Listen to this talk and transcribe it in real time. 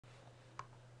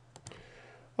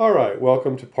All right,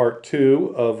 welcome to part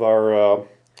two of our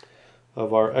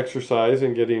exercise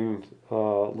in getting a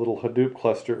little Hadoop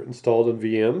cluster installed in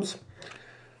VMs.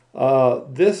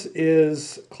 This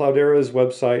is Cloudera's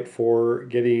website for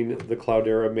getting the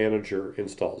Cloudera Manager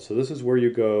installed. So this is where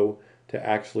you go to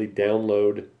actually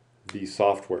download the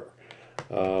software.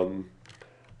 I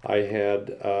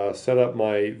had set up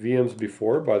my VMs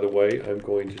before. By the way, I'm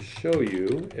going to show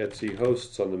you etc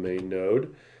hosts on the main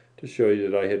node to show you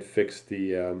that I had fixed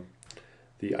the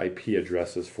IP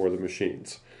addresses for the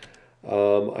machines.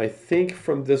 I think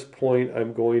from this point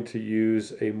I'm going to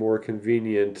use a more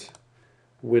convenient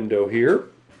window here.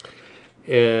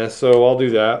 And so I'll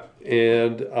do that.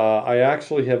 And I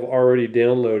actually have already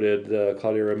downloaded the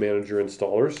Cloudera Manager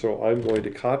installer, so I'm going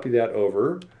to copy that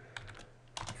over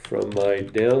from my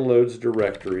downloads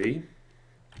directory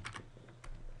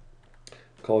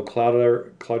called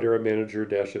Cloudera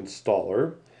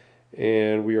Manager-installer.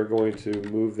 And we are going to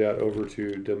move that over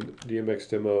to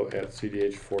dmxdemo at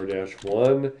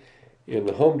CDH4-1 in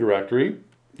the home directory,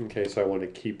 in case I want to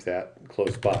keep that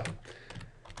close by.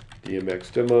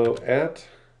 dmxdemo at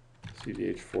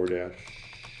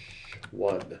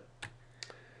CDH4-1.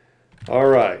 All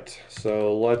right,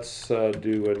 so let's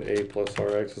do an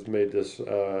A+RX. Let's make this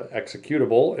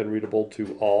executable and readable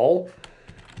to all.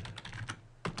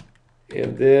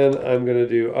 And then I'm going to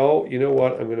do, oh, you know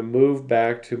what? I'm going to move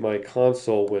back to my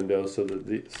console window so that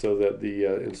the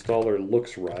installer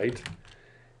looks right.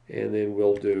 And then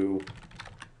we'll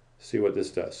see what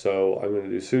this does. So I'm going to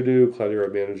do sudo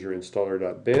Cloudera Manager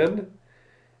installer.bin,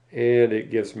 and it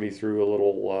gets me through a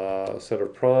little set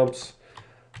of prompts.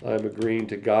 I'm agreeing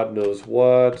to God knows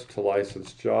what, to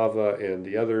license Java and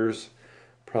the others.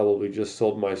 Probably just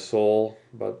sold my soul,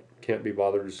 but can't be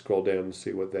bothered to scroll down and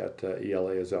see what that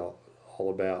ELA is all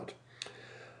about.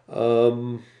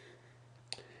 And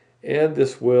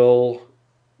this will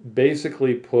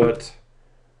basically put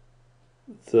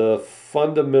the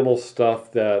fundamental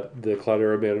stuff that the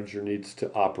Cloudera Manager needs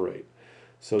to operate.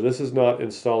 So this is not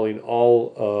installing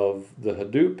all of the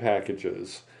Hadoop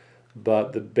packages,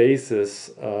 but the basis,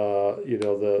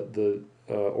 the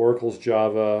Oracle's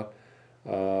Java,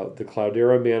 the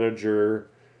Cloudera Manager,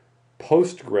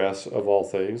 Postgres of all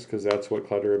things, because that's what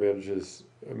Cloudera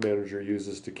Manager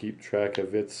uses to keep track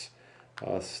of its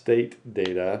state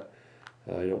data.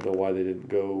 I don't know why they didn't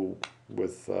go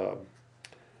with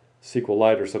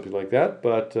SQLite or something like that,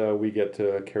 but we get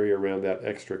to carry around that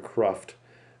extra cruft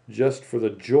just for the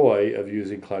joy of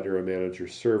using Cloudera Manager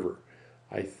Server.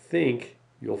 I think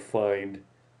you'll find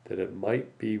that it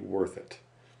might be worth it.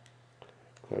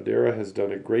 Cloudera has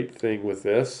done a great thing with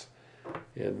this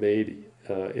and made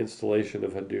installation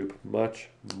of Hadoop much,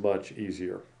 much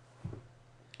easier.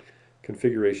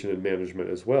 Configuration and management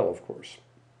as well, of course.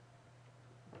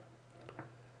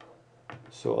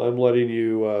 So I'm letting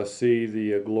you see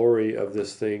the glory of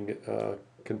this thing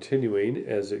continuing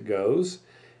as it goes.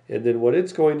 And then what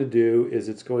it's going to do is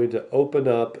it's going to open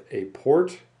up a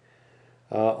port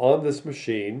on this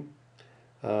machine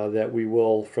that we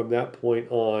will, from that point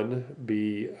on,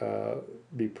 be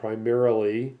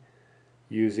primarily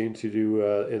using to do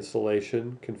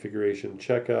installation, configuration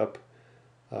checkup,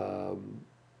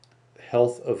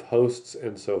 health of hosts,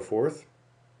 and so forth.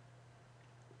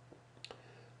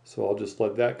 So I'll just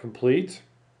let that complete.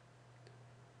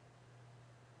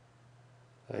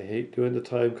 I hate doing the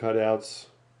time cutouts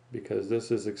because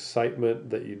this is excitement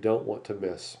that you don't want to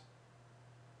miss.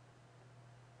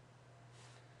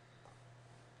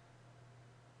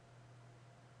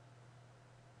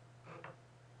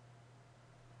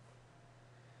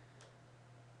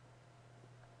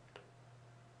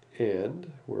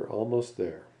 And we're almost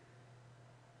there.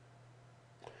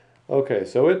 Okay,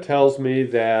 so it tells me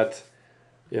that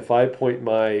if I point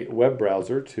my web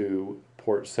browser to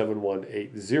port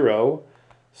 7180,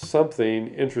 something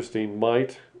interesting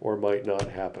might or might not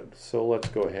happen. So let's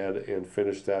go ahead and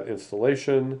finish that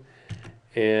installation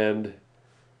and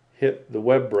hit the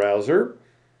web browser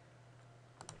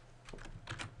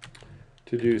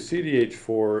to do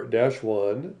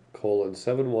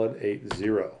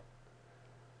CDH4-1:7180.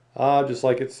 Just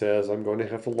like it says, I'm going to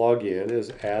have to log in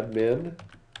as admin.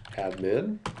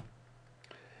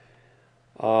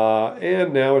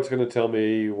 And now it's going to tell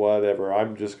me whatever.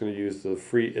 I'm just going to use the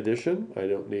free edition. I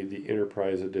don't need the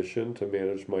enterprise edition to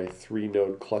manage my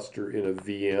 3-node cluster in a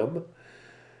VM.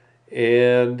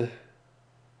 And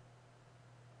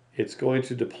it's going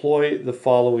to deploy the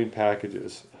following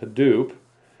packages. Hadoop,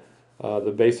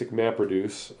 the basic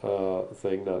MapReduce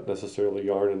thing, not necessarily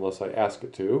Yarn unless I ask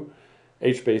it to,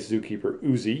 HBase, Zookeeper,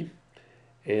 Uzi,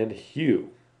 and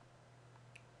Hue.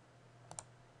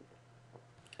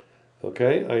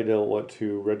 Okay, I don't want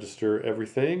to register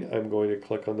everything. I'm going to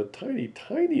click on the tiny,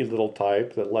 tiny little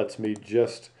type that lets me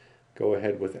just go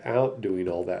ahead without doing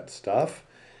all that stuff.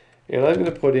 And I'm going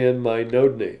to put in my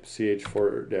node name,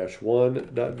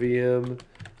 CDH4-1.vm,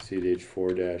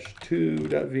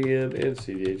 CDH4-2.vm, and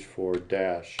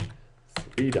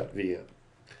CDH4-3.vm.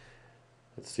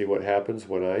 Let's see what happens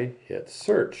when I hit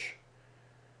search.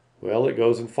 Well, it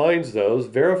goes and finds those,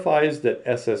 verifies that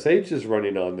SSH is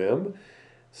running on them,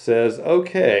 says,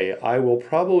 okay, I will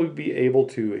probably be able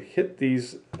to hit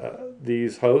these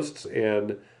hosts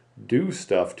and do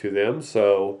stuff to them,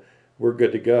 so we're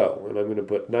good to go. And I'm going to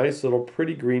put nice little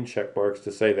pretty green check marks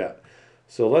to say that.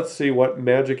 So let's see what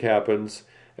magic happens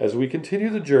as we continue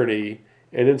the journey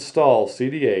and install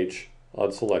CDH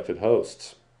on selected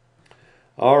hosts.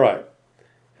 All right,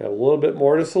 have a little bit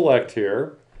more to select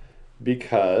here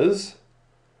because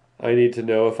I need to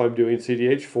know if I'm doing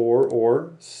CDH4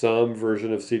 or some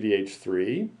version of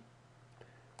CDH3.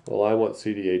 Well, I want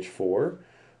CDH4.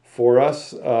 For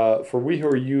us, for we who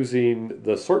are using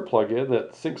the sort plugin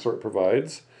that SyncSort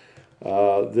provides,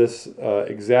 this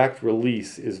exact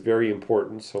release is very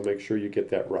important, so make sure you get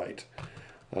that right.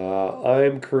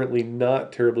 I'm currently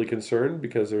not terribly concerned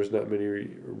because there's not many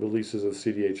releases of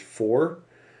CDH4,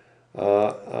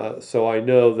 so I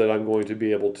know that I'm going to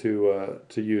be able to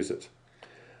use it.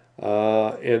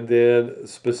 And then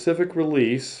specific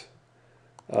release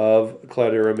of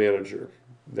Cloudera Manager.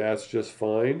 That's just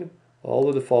fine. All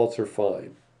the defaults are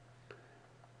fine.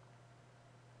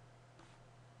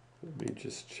 Let me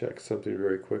just check something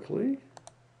very quickly.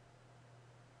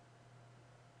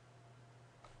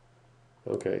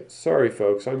 Okay, sorry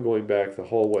folks, I'm going back the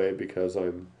whole way because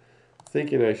I'm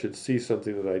thinking I should see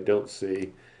something that I don't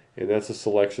see, and that's a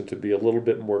selection to be a little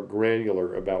bit more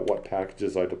granular about what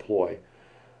packages I deploy.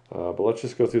 But let's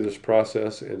just go through this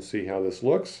process and see how this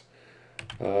looks.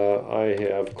 I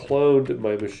have cloned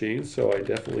my machine, so I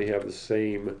definitely have the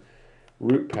same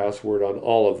root password on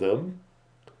all of them.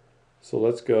 So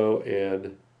let's go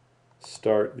and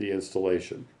start the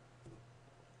installation.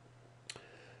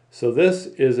 So this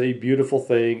is a beautiful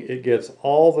thing. It gets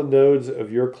all the nodes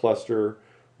of your cluster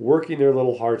working their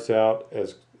little hearts out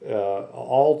as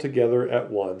all together at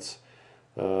once.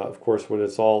 Of course, when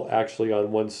it's all actually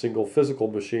on one single physical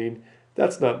machine,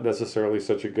 that's not necessarily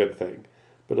such a good thing.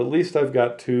 But at least I've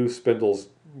got two spindles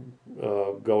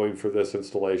going for this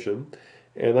installation,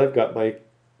 and I've got my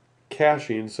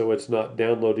caching so it's not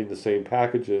downloading the same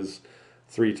packages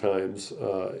 3 times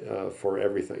for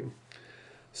everything.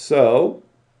 So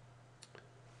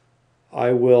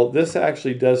this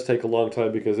actually does take a long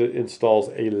time because it installs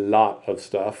a lot of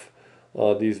stuff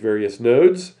on these various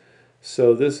nodes.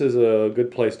 So this is a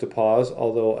good place to pause,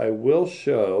 although I will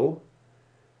show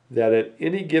that at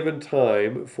any given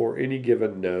time for any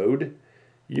given node,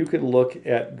 you can look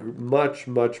at much,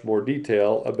 much more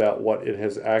detail about what it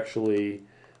has actually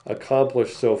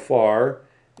accomplished so far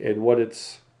and what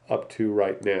it's up to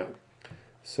right now.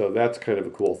 So that's kind of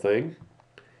a cool thing.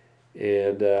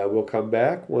 And we'll come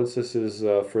back once this is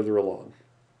further along.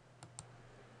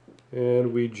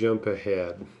 And we jump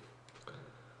ahead.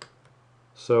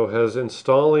 So has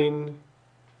installing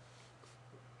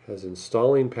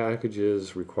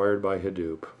packages required by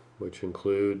Hadoop, which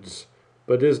includes,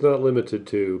 but is not limited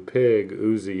to, Pig,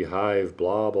 Oozie, Hive,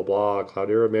 blah, blah, blah,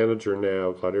 Cloudera Manager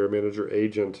now, Cloudera Manager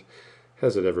Agent.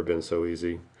 Has it ever been so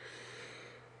easy?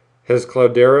 Has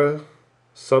Cloudera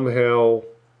somehow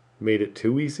made it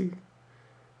too easy?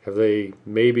 Have they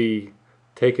maybe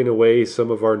taken away some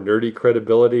of our nerdy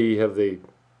credibility? Have they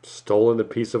stolen a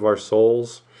piece of our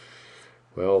souls?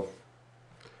 Well,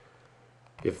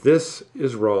 if this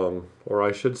is wrong, or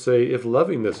I should say if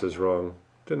loving this is wrong,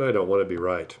 then I don't want to be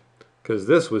right, because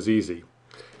this was easy.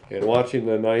 And watching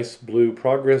the nice blue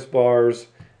progress bars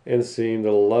and seeing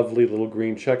the lovely little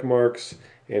green check marks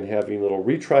and having little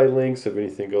retry links if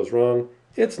anything goes wrong,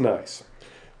 it's nice.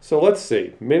 So let's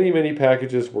see. Many, many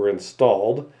packages were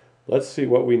installed. Let's see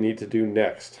what we need to do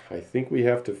next. I think we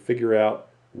have to figure out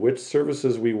which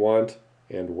services we want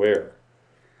and where.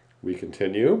 We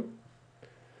continue.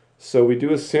 So we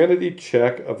do a sanity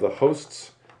check of the hosts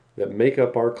that make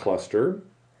up our cluster.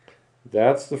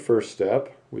 That's the first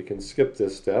step. We can skip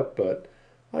this step, but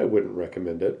I wouldn't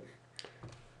recommend it.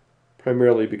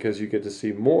 Primarily because you get to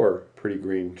see more pretty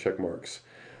green check marks.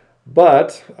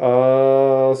 But,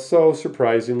 so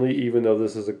surprisingly, even though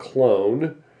this is a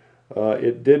clone,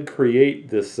 it did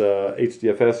create this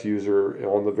HDFS user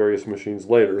on the various machines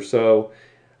later. So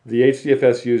the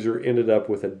HDFS user ended up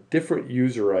with a different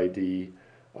user ID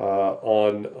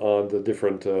on the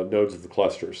different nodes of the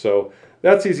cluster. So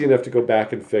that's easy enough to go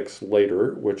back and fix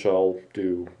later, which I'll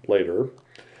do later.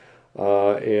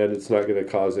 and it's not going to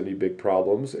cause any big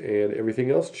problems, and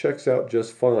everything else checks out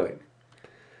just fine.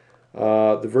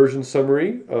 The version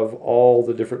summary of all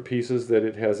the different pieces that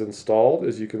it has installed,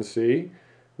 as you can see,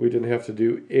 we didn't have to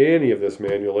do any of this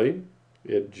manually.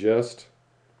 It just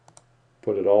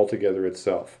put it all together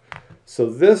itself. So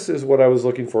this is what I was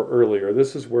looking for earlier.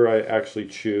 This is where I actually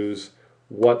choose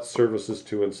what services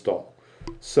to install.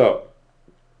 So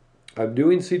I'm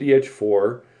doing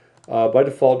CDH4. By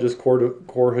default, just core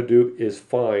Hadoop is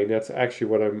fine. That's actually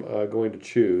what I'm going to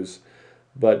choose.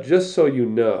 But just so you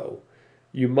know,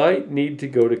 you might need to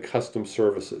go to custom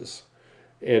services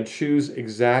and choose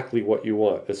exactly what you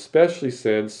want, especially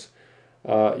since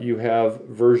you have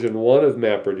version 1 of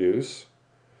MapReduce,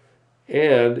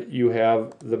 and you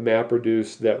have the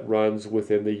MapReduce that runs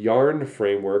within the Yarn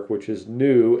framework, which is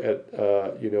new at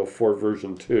for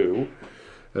version 2.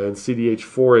 And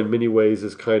CDH4 in many ways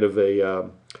is kind of a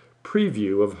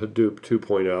preview of Hadoop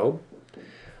 2.0.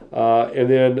 And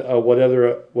then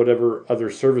whatever other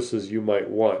services you might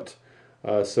want.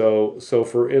 So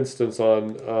for instance,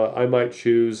 I might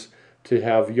choose to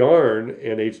have Yarn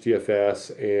and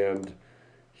HDFS and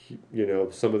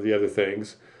some of the other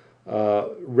things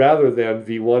rather than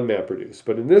V1 MapReduce.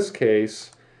 But in this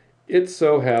case, it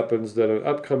so happens that an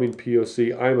upcoming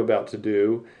POC I'm about to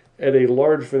do at a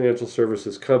large financial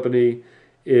services company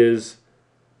is,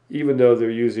 even though they're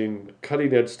using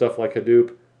cutting edge stuff like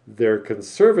Hadoop, they're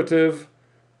conservative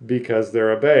because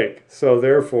they're a bank. So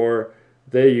therefore,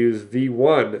 they use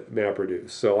V1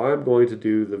 MapReduce. So I'm going to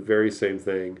do the very same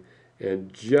thing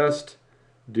and just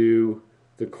do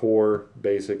the core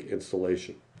basic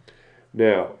installation.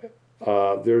 Now,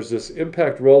 there's this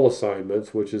impact role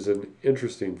assignments, which is an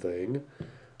interesting thing.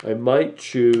 I might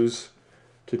choose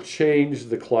to change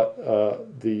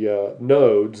the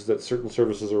nodes that certain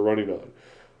services are running on.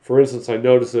 For instance, I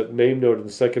notice that name node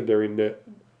and secondary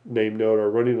name node are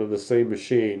running on the same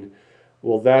machine.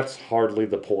 Well, that's hardly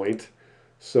the point.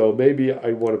 So maybe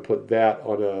I want to put that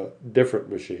on a different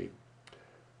machine.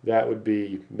 That would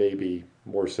be maybe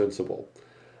more sensible.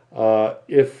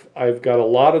 If I've got a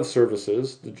lot of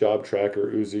services, the job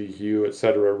tracker, Uzi, Hue,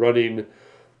 etc., running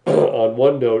on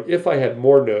one node, if I had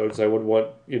more nodes, I would want,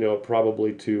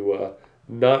 probably to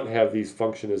not have these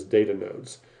function as data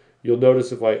nodes. You'll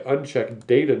notice if I uncheck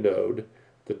data node,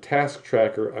 the task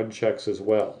tracker unchecks as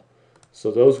well.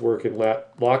 So those work in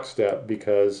lockstep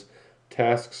because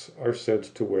tasks are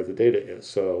sent to where the data is.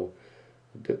 So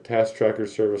the task tracker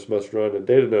service must run and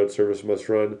data node service must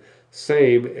run,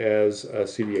 same as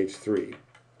CDH3.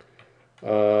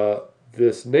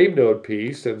 This name node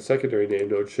piece and secondary name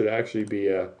node should actually be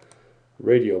a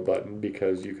radio button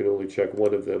because you can only check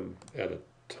one of them at a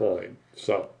time.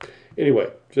 So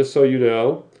anyway, just so you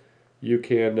know, you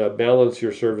can balance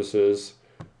your services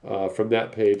from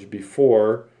that page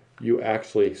before you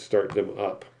actually start them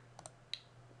up.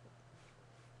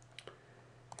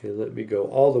 And let me go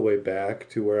all the way back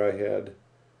to where I had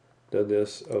done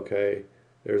this. Okay,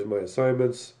 there's my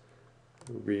assignments.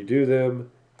 Redo them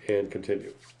and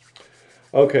continue.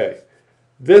 Okay,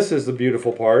 this is the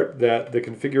beautiful part, that the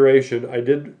configuration, I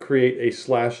did create a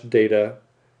 /data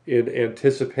in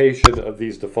anticipation of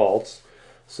these defaults.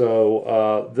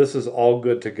 So this is all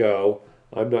good to go.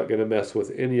 I'm not going to mess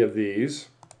with any of these.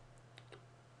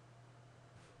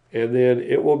 And then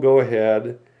it will go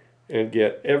ahead and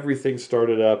get everything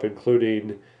started up,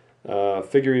 including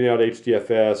figuring out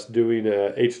HDFS, doing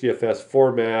a HDFS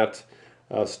format,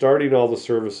 starting all the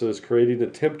services, creating the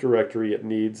temp directory it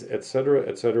needs, etc.,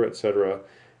 etc., etc.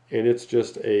 And it's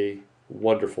just a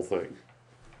wonderful thing.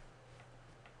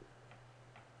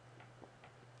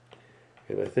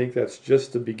 And I think that's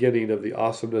just the beginning of the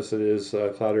awesomeness that is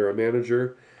Cloudera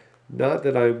Manager. Not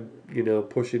that I'm,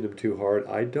 pushing them too hard.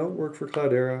 I don't work for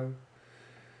Cloudera,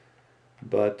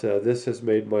 but this has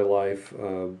made my life,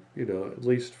 at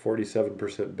least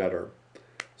 47% better.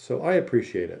 So I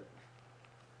appreciate it.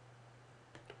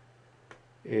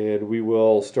 And we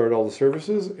will start all the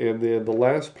services, and then the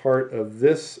last part of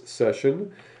this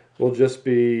session will just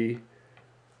be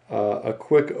a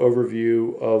quick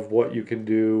overview of what you can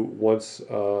do once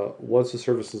the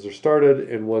services are started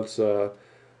and once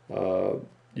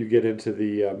you get into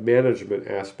the management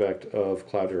aspect of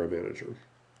Cloudera Manager.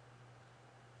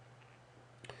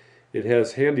 It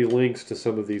has handy links to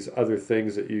some of these other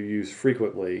things that you use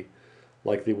frequently,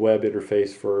 like the web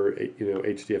interface for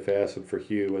HDFS and for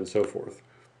Hue and so forth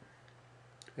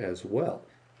as well.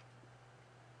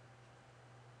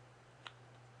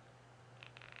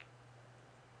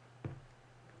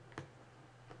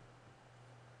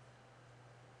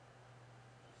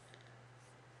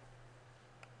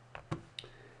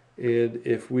 And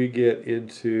if we get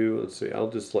into, let's see, I'll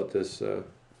just let this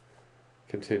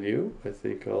continue. I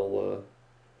think I'll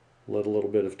let a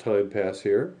little bit of time pass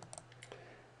here.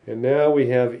 And now we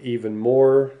have even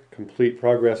more complete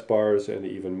progress bars and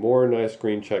even more nice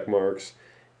green check marks.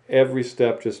 Every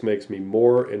step just makes me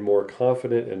more and more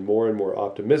confident and more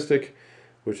optimistic,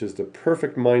 which is the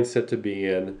perfect mindset to be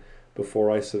in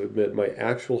before I submit my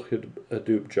actual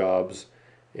Hadoop jobs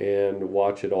and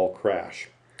watch it all crash.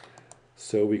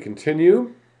 So we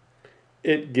continue.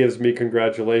 It gives me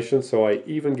congratulations, so I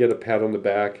even get a pat on the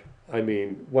back. I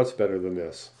mean, what's better than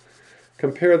this?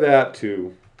 Compare that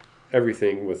to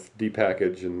everything with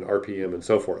dpackage and RPM and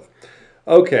so forth.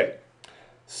 Okay,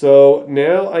 so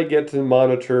now I get to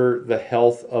monitor the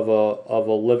health of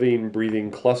a living,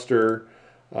 breathing cluster.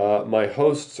 My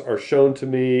hosts are shown to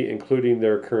me, including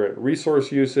their current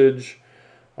resource usage.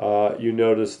 You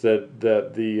notice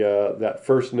that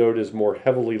first node is more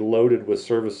heavily loaded with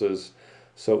services,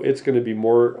 so it's going to be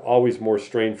always more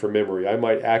strained for memory. I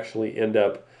might actually end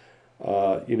up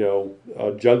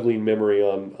juggling memory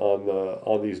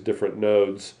on these different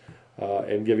nodes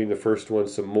and giving the first one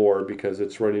some more because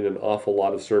it's running an awful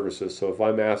lot of services. So if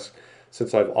I'm asked,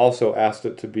 since I've also asked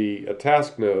it to be a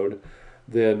task node,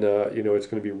 then it's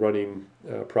going to be running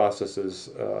processes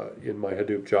in my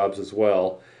Hadoop jobs as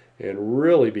well and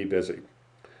really be busy.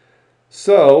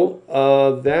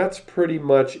 So that's pretty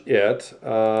much it.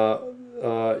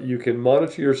 You can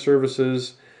monitor your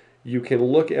services. You can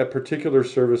look at particular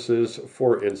services,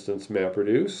 for instance,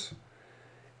 MapReduce,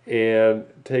 and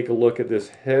take a look at this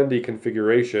handy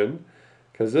configuration,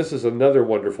 because this is another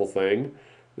wonderful thing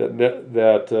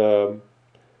that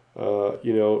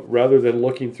rather than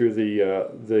looking through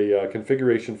the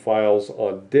configuration files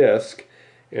on disk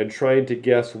and trying to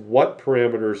guess what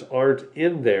parameters aren't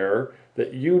in there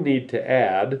that you need to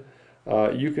add,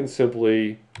 you can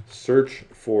simply search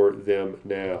for them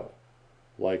now,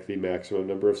 like the maximum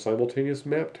number of simultaneous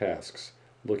map tasks,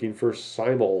 looking for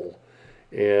simul.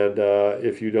 And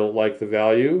if you don't like the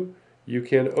value, you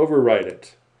can overwrite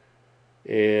it.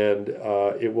 And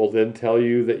it will then tell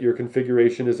you that your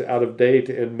configuration is out of date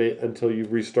until you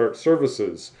restart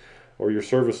services, or your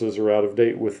services are out of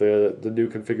date with the new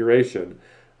configuration,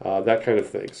 that kind of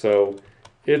thing. So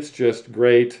it's just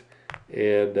great,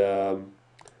 and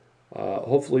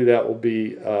hopefully that will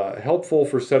be helpful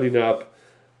for setting up.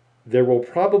 There will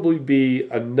probably be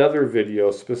another video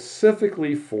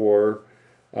specifically for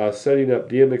setting up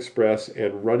DM Express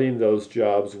and running those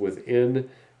jobs within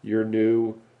your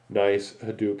new nice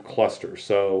Hadoop cluster.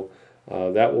 So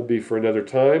that will be for another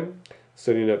time,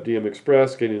 setting up DM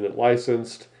Express, getting it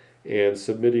licensed, and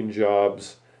submitting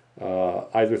jobs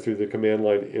either through the command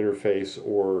line interface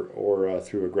or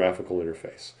through a graphical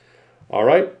interface. All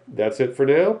right, that's it for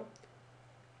now.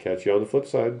 Catch you on the flip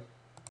side.